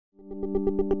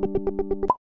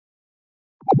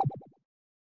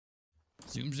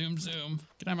Zoom, zoom, zoom.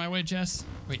 Get out of my way, Jess.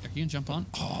 Wait, are you gonna jump on?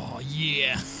 Oh,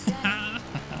 yeah.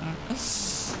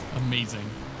 Amazing.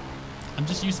 I'm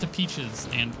just used to Peaches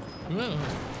and, whoa,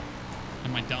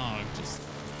 and my dog just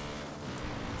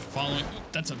following.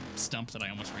 That's a stump that I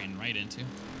almost ran right into.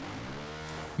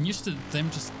 I'm used to them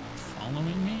just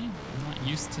following me. I'm not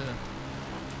used to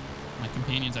my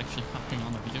companions actually hopping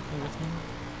on the vehicle with me.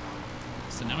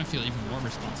 So now I feel even more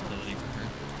responsibility for her.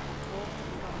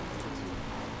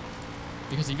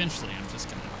 Because eventually I'm just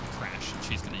gonna crash and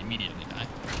she's gonna immediately die.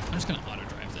 I'm just gonna auto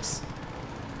drive this.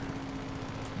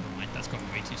 Never mind, that's going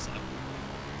way too slow.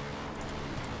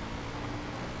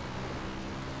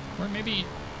 Or maybe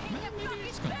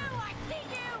it's going better.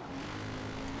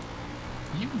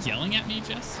 Are you yelling at me,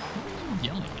 Jess? What are you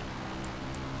yelling at?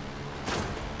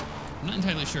 I'm not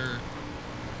entirely sure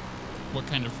what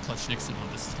kind of clutch Nixon on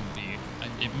this is going to be.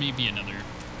 It may be another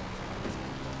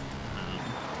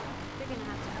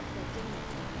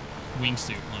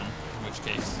wingsuit one, in which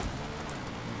case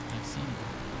I see.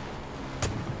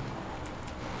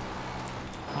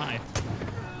 Hi.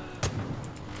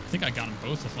 I think I got them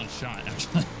both with one shot,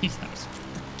 actually. That was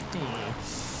pretty cool.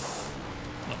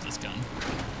 Love this gun.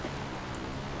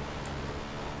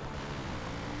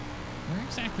 Where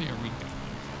exactly are we going?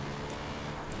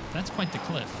 That's quite the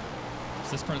cliff.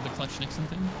 Is this part of the clutch Nixon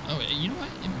thing? Oh, you know what?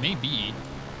 It may be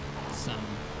some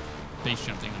base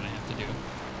jumping that I have to do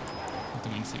with the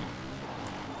wingsuit.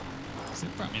 Because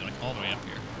it brought me like all the way up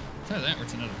here. Try that, or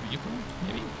it's another vehicle,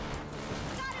 maybe?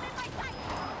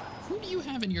 Who do you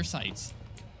have in your sights?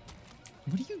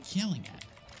 What are you yelling at?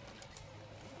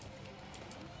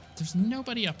 There's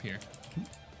nobody up here.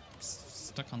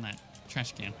 Stuck on that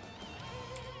trash can.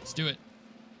 Let's do it.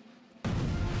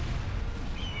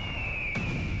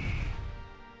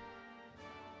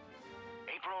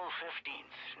 April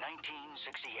 15th,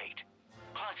 1968.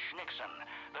 Clutch Nixon,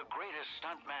 the greatest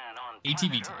stuntman on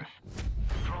ATV planet time. Earth,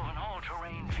 drove an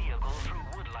all-terrain vehicle through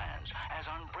woodlands as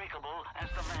unbreakable as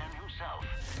the man himself.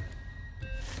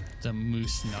 The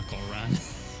Moose Knuckle Run.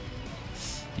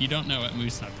 You don't know what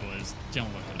Moose Knuckle is,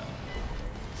 don't look it up.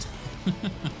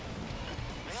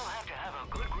 They'll have to have a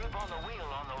good grip on the wheel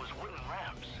on those wooden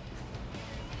ramps.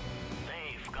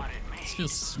 They've got it made. This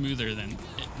feels smoother than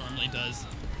it normally does,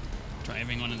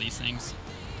 driving one of these things.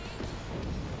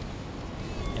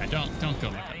 Yeah, don't go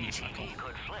look up Moose Knuckle. It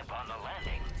could flip on the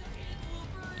landing.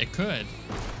 It could.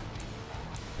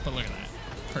 But look at that.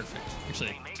 Perfect.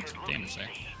 Actually, took some damage there.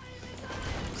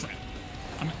 Crap.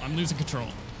 I'm losing control.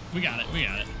 We got it. We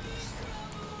got it.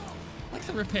 I like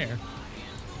the repair.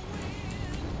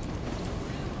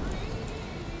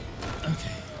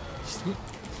 Okay. Swoop.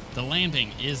 The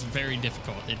landing is very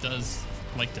difficult. It does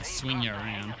like to swing you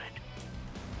around.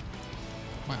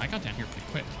 Wow, I got down here pretty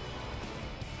quick.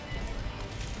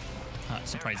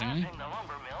 Surprisingly. Passing the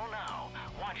lumber mill now,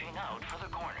 watching out for the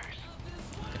corners.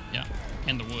 Okay, yeah,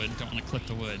 and the wood. Don't want to clip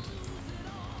the wood.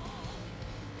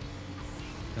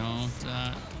 Don't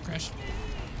crash.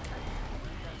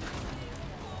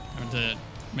 I have to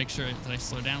make sure that I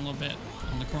slow down a little bit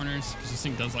on the corners because this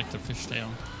thing does like to fishtail.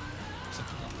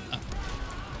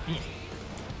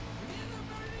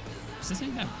 Does this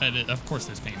thing have? Of course,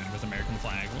 there's painted with American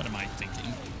flag. What am I thinking?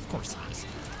 Of course it is.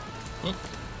 Whoop!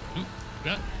 Oop!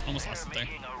 Yeah, almost lost it there.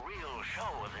 Making a real show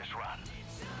of this run.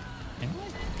 Am I?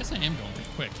 I guess I am going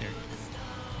pretty quick here.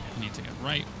 I need to get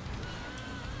right.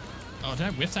 Oh, did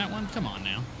I whiff that one? Come on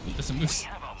now. Ooh, there's a moose. We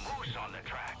have a moose on the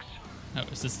tracks. Oh,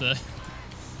 is this the... Is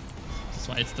this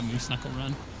why it's the Moose Knuckle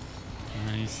Run?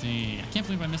 I see. I can't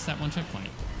believe I missed that one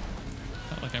checkpoint.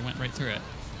 Felt like I went right through it.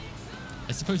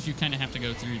 I suppose you kind of have to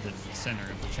go through the center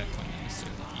of the checkpoint and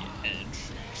necessarily the edge,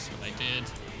 which is what I did.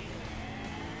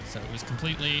 So it was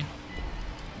completely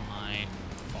my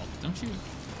fault. Don't you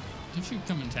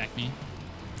come and attack me.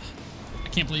 I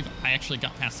can't believe I actually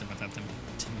got past them without them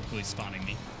technically spotting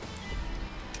me.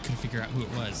 I couldn't figure out who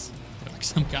it was. Like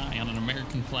some guy on an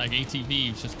American flag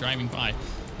ATV was just driving by.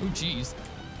 Oh, geez.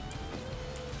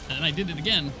 And then I did it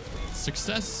again.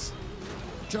 Success.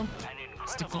 Jump.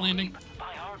 Stick the landing.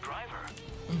 By our driver.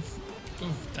 Oof.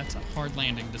 Oof. That's a hard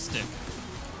landing to stick.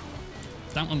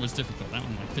 That one was difficult. That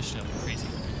one went fishtail crazy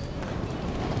for me.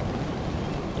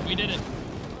 But we did it.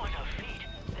 What a feat.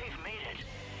 They've made it.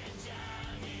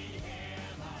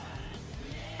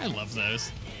 I love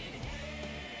those.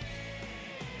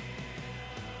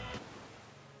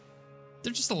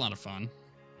 They're just a lot of fun.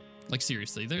 Like,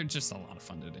 seriously, they're just a lot of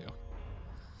fun to do.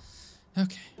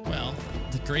 Okay, well,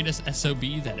 the greatest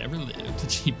SOB that ever lived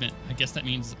achievement. I guess that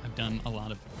means I've done a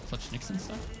lot of Clutch Nixon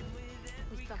stuff.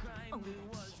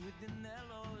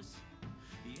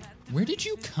 Where did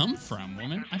you come from,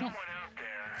 woman? I don't... Someone out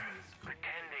there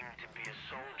pretending to be a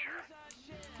soldier.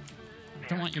 I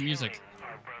don't want your music.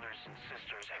 Our brothers and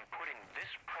sisters and putting this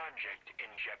project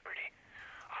in jeopardy.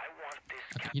 I want this.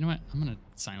 Okay, you know what? I'm gonna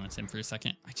silence him for a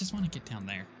second. I just want to get down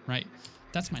there, right?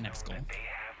 That's my next goal. They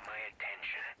have my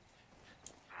attention.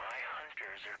 My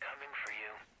hunters are coming for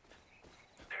you.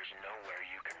 There's nowhere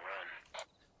you can run.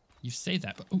 You say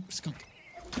that, but oh, skunk.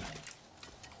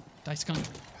 Die, skunk.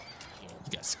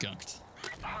 You got skunked.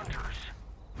 Hunters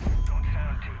don't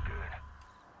sound too good.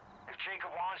 If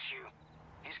Jacob wants you,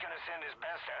 he's gonna send his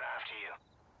best out after you.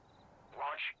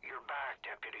 Watch your back,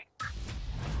 deputy.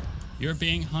 You're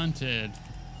being hunted.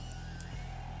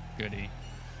 Goody.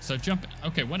 So jump.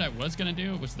 Okay, what I was gonna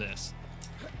do was this.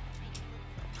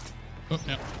 Oh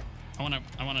no,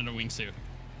 I wanted a wingsuit.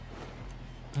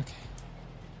 Okay.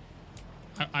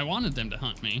 I wanted them to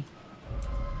hunt me,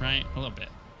 right? A little bit.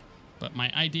 But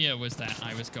my idea was that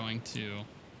I was going to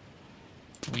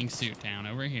wingsuit down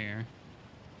over here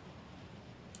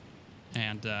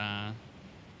and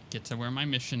get to where my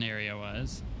mission area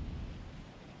was,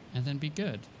 and then be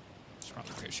good. Just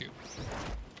probably parachute.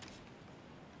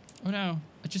 Oh no!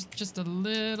 Just a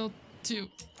little too.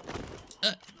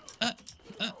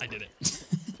 I did it. So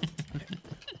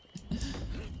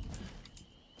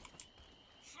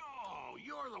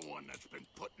you're the one that's been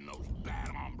putting those bad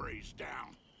hombres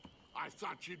down. I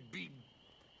thought you'd be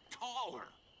taller.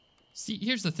 See,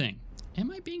 here's the thing.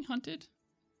 Am I being hunted?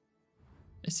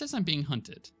 It says I'm being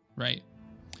hunted, right?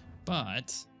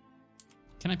 But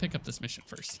can I pick up this mission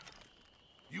first?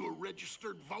 You a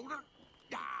registered voter?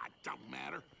 Ah, it don't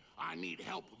matter. I need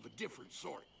help of a different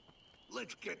sort.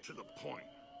 Let's get to the point.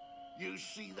 You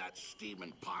see that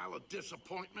steaming pile of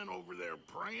disappointment over there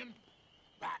praying?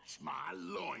 That's my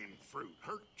loin fruit,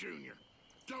 Hurt Jr.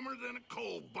 Dumber than a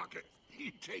coal bucket.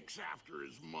 He takes after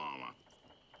his mama.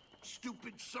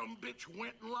 Stupid sumbitch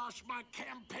went and lost my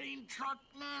campaign truck,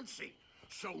 Nancy.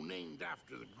 So named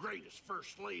after the greatest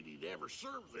first lady to ever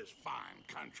serve this fine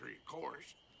country, of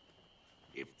course.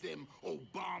 If them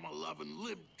Obama-loving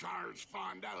libtards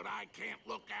find out I can't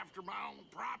look after my own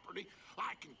property,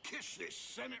 I can kiss this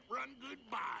Senate run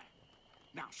goodbye.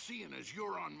 Now, seeing as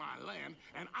you're on my land,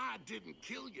 and I didn't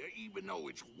kill you even though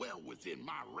it's well within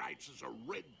my rights as a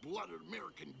red-blooded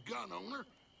American gun owner,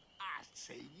 I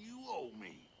say you owe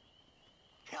me.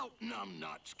 Help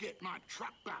numbnuts get my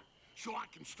truck back so I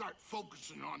can start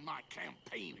focusing on my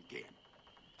campaign again.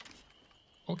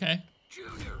 Okay.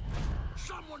 Junior,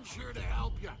 someone's here to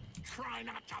help you. Try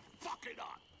not to fuck it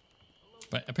up.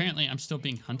 But apparently I'm still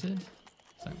being hunted?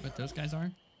 Is that what those guys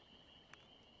are?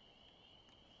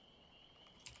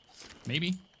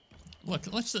 Maybe.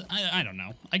 Look, let's. I don't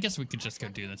know. I guess we could just go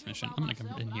do this mission. I'm gonna come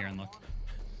in here and look.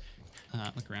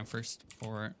 Look around first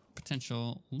for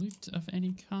potential loot of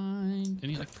any kind.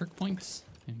 Any like perk points?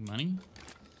 Any money?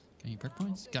 Any perk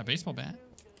points? Got a baseball bat.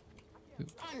 Ooh.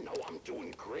 I know I'm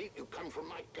doing great. You come from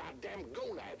my goddamn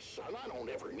gonads, son. I don't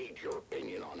ever need your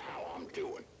opinion on how I'm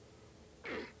doing.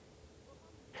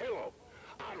 Hello,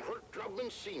 I'm Hurt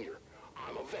Drubman Sr.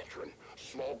 I'm a veteran,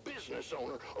 small business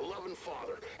owner, a loving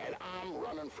father, and I'm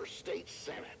running for state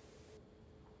senate.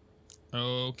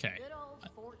 Okay.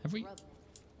 Have we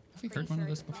heard one of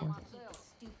this before?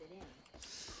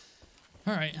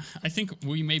 All right. I think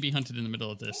we may be hunted in the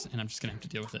middle of this, and I'm just gonna have to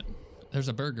deal with it. There's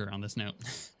a burger on this note.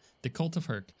 The Cult of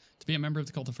Herc. To be a member of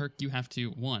the Cult of Herc, you have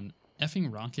to 1.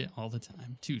 Effing rock it all the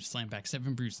time. 2. Slam back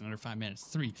 7 brews in under 5 minutes.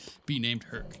 3. Be named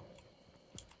Herc.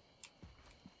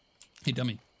 Hey,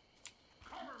 dummy.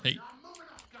 Hey.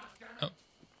 Oh.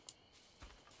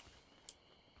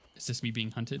 Is this me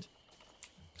being hunted?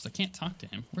 Because I can't talk to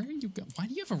him. Where are you going? Why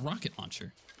do you have a rocket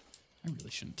launcher? I really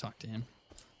shouldn't talk to him.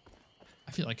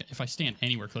 I feel like if I stand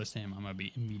anywhere close to him, I'm going to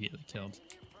be immediately killed.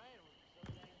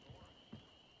 It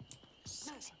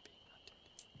says I'm being hunted.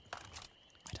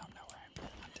 I don't know where I'm being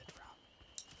hunted from.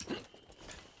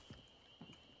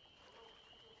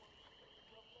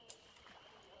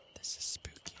 This is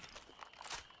spooky.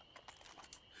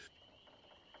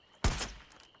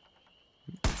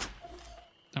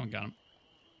 That one got him.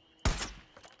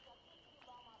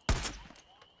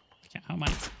 How am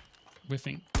I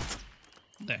whiffing?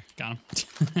 There, got him.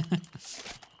 Are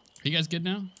you guys good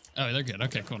now? Oh, they're good.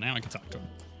 Okay, cool. Now I can talk to them.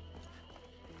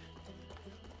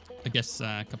 I guess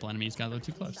a couple enemies got a little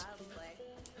too close.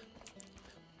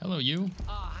 Hello, you.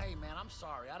 Hey, man, I'm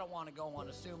sorry. I don't want to go on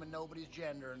assuming nobody's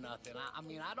gender or nothing. I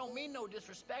mean, I don't mean no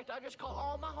disrespect. I just call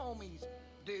all my homies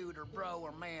dude or bro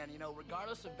or man, you know,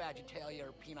 regardless of vegetalia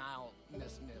or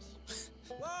penile-ness.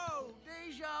 Whoa,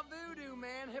 deja voodoo,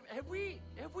 man. Have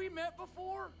we met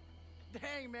before?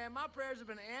 Dang, man, my prayers have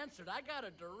been answered. I got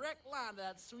a direct line to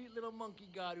that sweet little monkey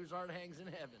god whose heart hangs in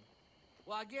heaven.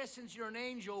 Well, I guess since you're an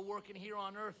angel working here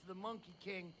on Earth, the Monkey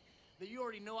King, that you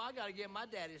already know I gotta get my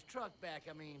daddy's truck back.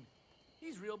 I mean,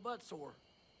 he's real butt sore.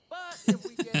 But if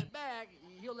we get it back,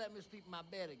 he'll let me sleep in my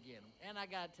bed again. And I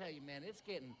gotta tell you, man, it's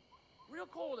getting real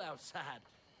cold outside.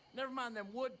 Never mind them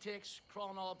wood ticks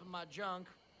crawling all up in my junk,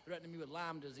 threatening me with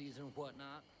Lyme disease and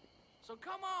whatnot. So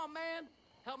come on, man.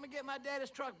 Help me get my daddy's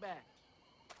truck back.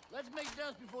 Let's make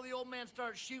dust before the old man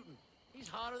starts shooting. He's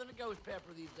hotter than a ghost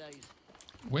pepper these days.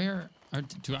 Where are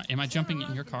am I jumping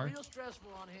in your car? Real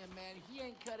stressful on him, man. He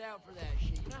ain't cut out for that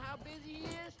shit. You know how busy he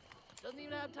is? Doesn't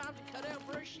even have time to cut out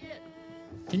for a shit.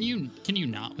 Can you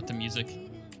not with the music?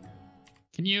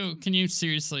 Can you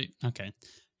seriously? Okay.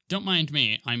 Don't mind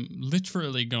me. I'm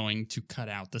literally going to cut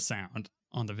out the sound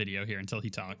on the video here until he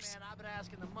talks. Man, I've been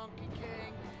asking the Monkey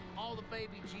King, all the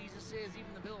baby Jesuses,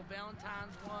 even the Bill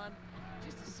Valentine's one,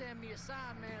 just to send me a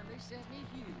sign, man. They sent me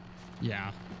you.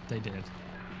 Yeah, they did.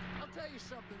 I'll tell you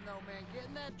something though, man.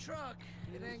 Getting that truck,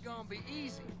 it ain't gonna be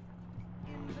easy.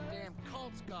 Damn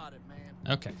cults got it, man.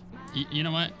 Okay. You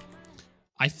know what?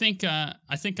 I think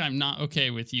I'm not okay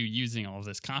with you using all of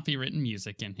this copywritten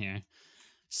music in here.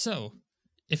 So,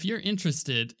 if you're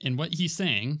interested in what he's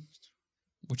saying,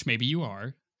 which maybe you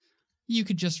are, you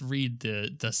could just read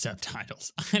the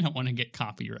subtitles. I don't want to get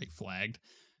copyright flagged.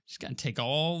 Just gotta take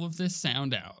all of this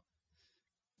sound out,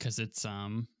 because it's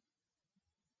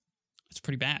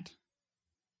pretty bad.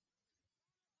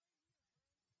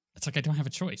 It's like I don't have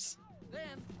a choice.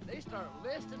 Then they start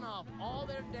listing off all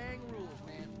their dang rules,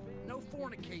 man. No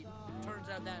fornicating. Turns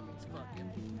out that means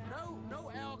fucking.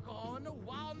 No alcohol and no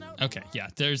wild no. Okay, yeah.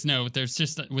 There's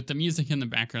just with the music in the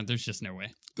background. There's just no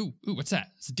way. Ooh, what's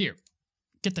that? It's a deer.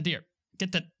 Get the deer.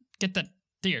 Get that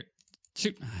deer.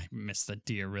 Shoot! I missed the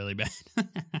deer really bad.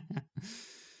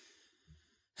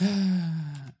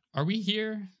 Are we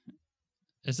here?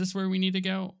 Is this where we need to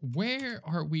go? Where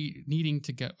are we needing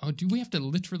to go? Oh, do we have to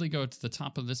literally go to the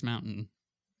top of this mountain?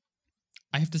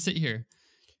 I have to sit here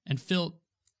and fill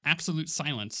absolute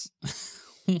silence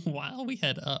while we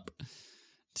head up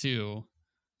to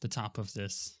the top of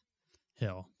this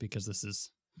hill, because this is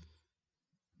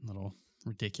a little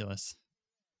ridiculous.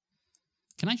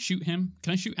 Can I shoot him?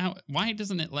 Can I shoot out? Why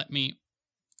doesn't it let me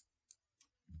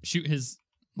shoot his,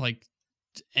 like,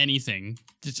 anything?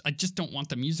 I just don't want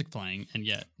the music playing, and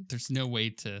yet there's no way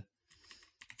to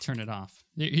turn it off.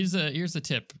 Here's a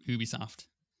tip, Ubisoft,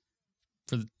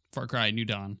 for the Far Cry New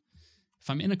Dawn. If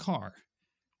I'm in a car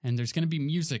and there's going to be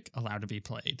music allowed to be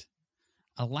played,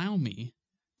 allow me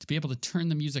to be able to turn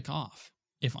the music off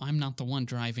if I'm not the one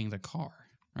driving the car,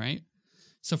 right?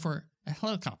 So for a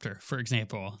helicopter, for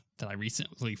example, that I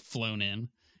recently flown in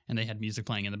and they had music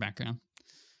playing in the background,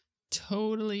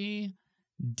 totally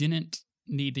didn't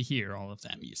need to hear all of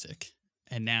that music.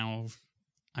 And now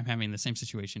I'm having the same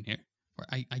situation here where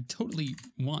I totally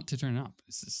want to turn it up.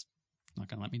 This is not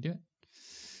going to let me do it.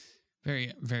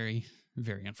 Very, very,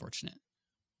 very unfortunate.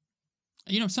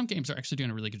 You know, some games are actually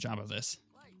doing a really good job of this.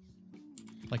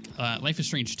 Like Life is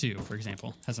Strange 2, for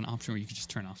example, has an option where you can just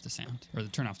turn off the sound, or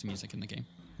turn off the music in the game,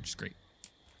 which is great.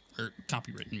 Or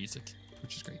copywritten music,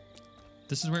 which is great.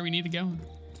 This is where we need to go.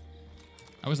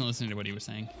 I wasn't listening to what he was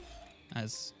saying,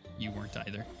 as you weren't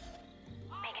either.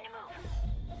 Making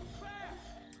a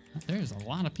move. There's a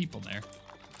lot of people there.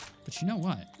 But you know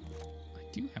what? I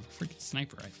do have a freaking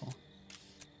sniper rifle.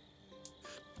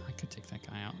 I could take that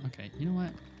guy out. Okay, you know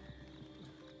what?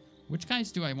 Which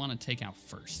guys do I want to take out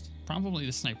first? Probably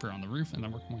the sniper on the roof, and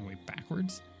then work my way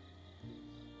backwards.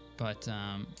 But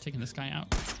taking this guy out,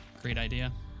 great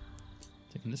idea.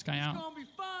 Taking this guy out. It's gonna be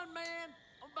fun, man.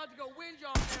 I'm about to go whinge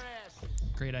on their asses.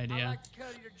 Great idea. I like the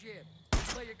cut of your jib.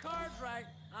 Play your cards right,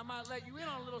 I might let you in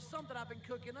on a little something I've been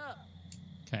cooking up.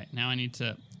 Okay, now I need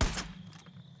to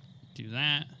do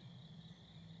that.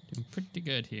 Doing pretty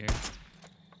good here.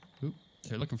 Oop,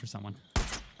 they're looking for someone.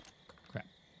 Crap.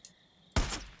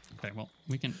 Okay, well,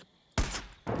 we can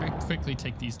very quickly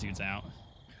take these dudes out.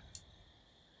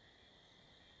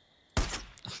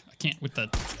 I can't with the...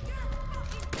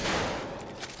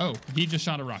 Oh, he just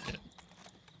shot a rocket.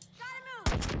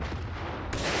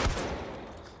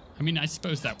 I mean, I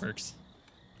suppose that works.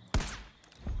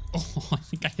 Oh, I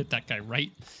think I hit that guy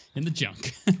right in the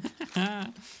junk.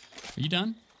 Are you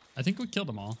done? I think we killed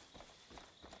them all.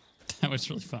 That was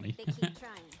really funny. They keep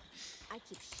trying. I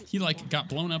keep shooting. He, like, got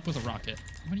blown up with a rocket.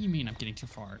 What do you mean I'm getting too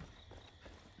far?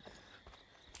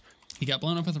 He got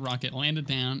blown up with a rocket, landed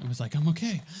down, and was like, I'm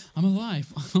okay. I'm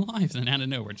alive. I'm alive. And then out of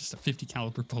nowhere, just a 50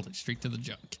 caliber bullet straight to the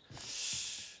junk.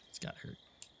 It's got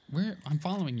hurt. I'm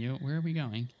following you. Where are we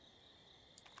going?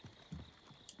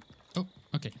 Oh,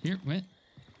 Okay, here, wait.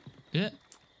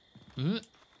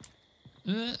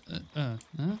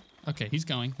 Okay, he's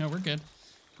going. No, we're good.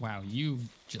 Wow, you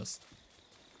just...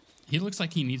 He looks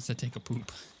like he needs to take a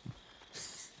poop.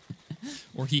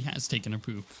 Or he has taken a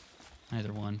poop.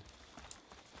 Either one.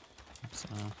 Oops,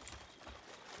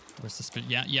 where's the spit?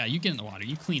 Yeah, you get in the water.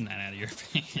 You clean that out of your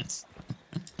pants.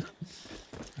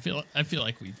 I feel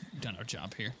like we've done our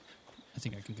job here. I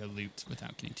think I can go loot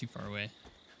without getting too far away.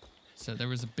 So there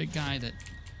was a big guy that...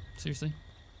 Seriously?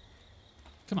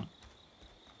 Come on.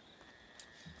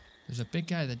 There's a big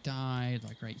guy that died,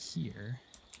 like, right here.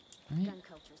 Right? Gun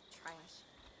culture's trash.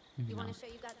 Maybe You not. want to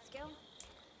show you got skill?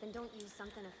 Then don't use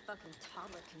something a fucking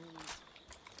toddler can use.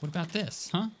 What about this,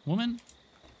 huh, woman?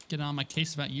 Getting on my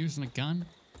case about using a gun?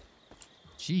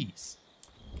 Jeez.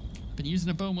 I've been using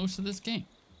a bow most of this game.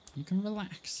 You can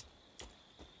relax.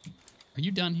 Are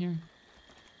you done here?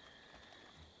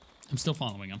 I'm still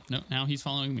following him. No, now he's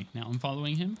following me. Now I'm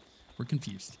following him. We're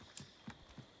confused.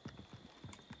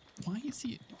 Why does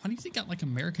he got like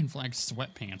American flag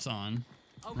sweatpants on?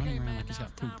 Okay, Running around man, like he's now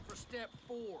got it's poop. time for step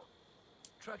 4.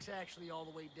 Truck's actually all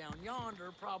the way down yonder.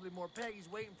 Probably more Peggy's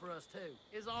waiting for us, too.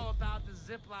 It's all about the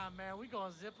zip line, man. We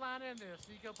gonna zip line in there,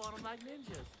 sneak up on them like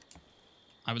ninjas.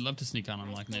 I would love to sneak on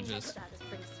him like ninjas. Headshot is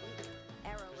pretty sweet.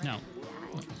 Arrow right No. in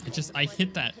the eye. It just, I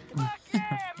hit that. Fuck yeah,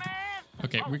 man!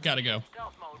 Okay, we gotta go.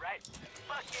 Stealth mode, right?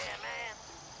 Fuck yeah,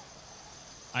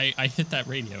 man! I hit that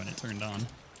radio and it turned on.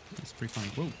 That's pretty funny.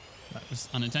 Whoa, that was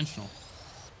unintentional.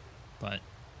 But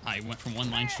I went from one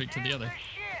line straight to the other.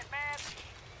 Shit, man!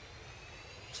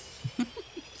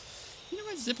 You know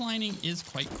what? Ziplining is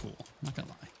quite cool. Not gonna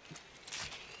lie.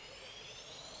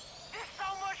 It's so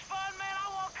much fun, man!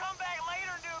 I won't come back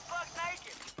later and do it buck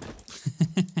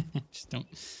naked! Just don't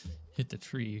hit the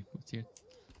tree with your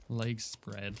legs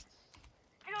spread.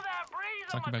 Feel that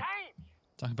breeze Talk on my about-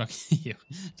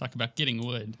 taint! Talk about getting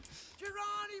wood.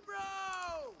 Girani,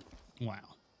 bro! Wow.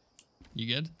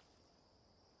 You good?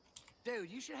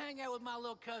 Dude, you should hang out with my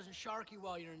little cousin Sharky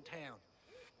while you're in town.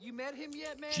 You met him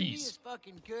yet, man? He Jeez. is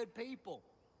fucking good people.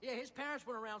 Yeah, his parents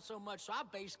went around so much, so I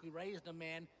basically raised him,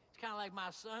 man. It's kind of like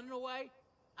my son in a way.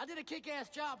 I did a kick-ass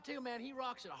job, too, man. He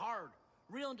rocks it hard.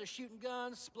 Real into shooting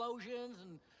guns, explosions,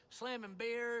 and slamming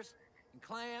beers and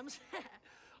clams.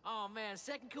 Oh, man,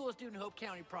 second coolest dude in Hope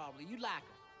County, probably. You'd like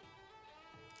him.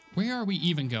 Where are we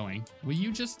even going? Will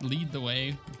you just lead the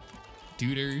way,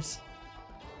 duders?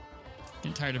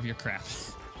 Getting tired of your crap.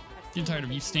 Getting tired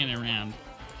of you standing around,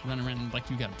 running around like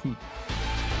you got a poop.